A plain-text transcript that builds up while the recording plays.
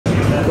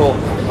Kool.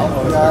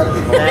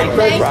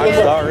 Thank you.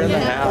 Rockstar in the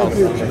house.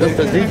 This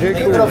is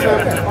DJ Kool.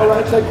 All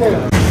right, take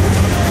care.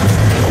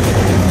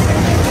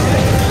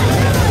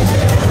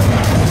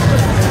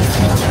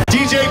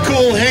 DJ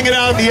Kool hanging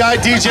out in the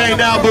ADJ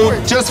Now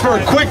booth just for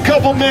a quick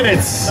couple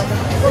minutes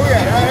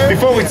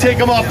before we take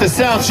him off the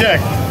sound check.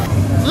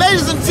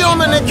 Ladies and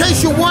gentlemen, in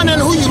case you're wondering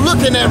who you're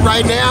looking at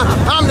right now,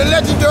 I'm the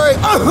legendary,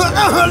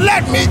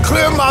 let me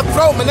clear my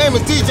throat. My name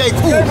is DJ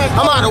Kool.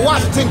 I'm out of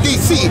Washington,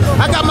 D.C.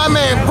 I got my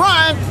man,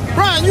 Brian.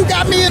 Brian, you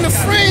got me in the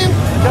frame.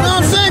 You know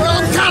what I'm saying?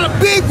 I'm kind of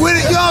big with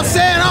it, you know what I'm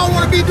saying? I don't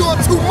want to be doing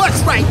too much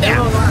right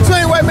now. So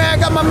anyway, man, I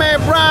got my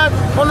man, Brian,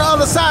 on the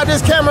other side of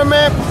this camera,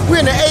 man. We're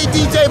in the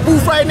ADJ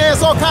booth right now.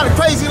 It's all kind of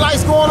crazy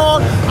lights going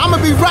on. I'm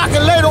going to be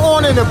rocking later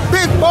on in the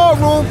big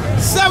ballroom,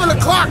 7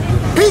 o'clock.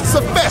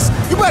 Pizzafest.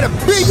 You better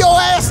be your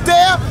ass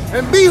there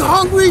and be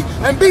hungry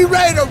and be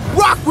ready to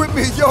rock with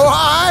me, yo,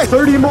 alright?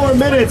 30 more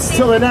minutes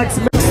till the next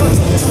minute.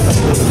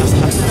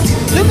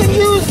 You can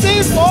use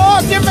these for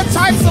all different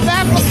types of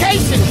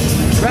applications.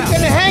 You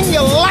can hang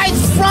your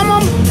lights from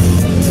them.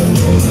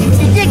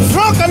 You get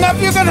drunk enough,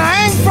 you can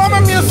hang from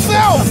them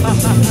yourself.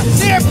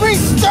 See, they're pretty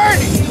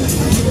sturdy.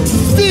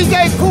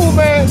 DJ Kool,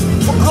 man,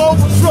 for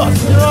Global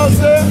Trust, you know what I'm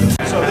saying?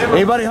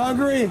 Anybody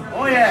hungry?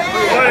 Oh yeah.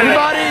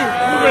 Anybody?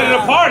 We're ready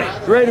to party.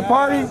 Ready to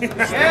party?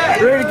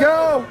 Yeah. Ready to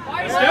go?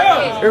 Let's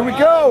go. Here we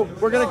go.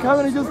 We're going to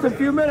come in just a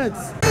few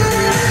minutes.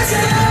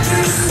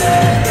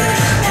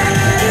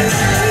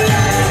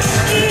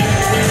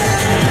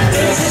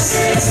 This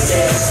is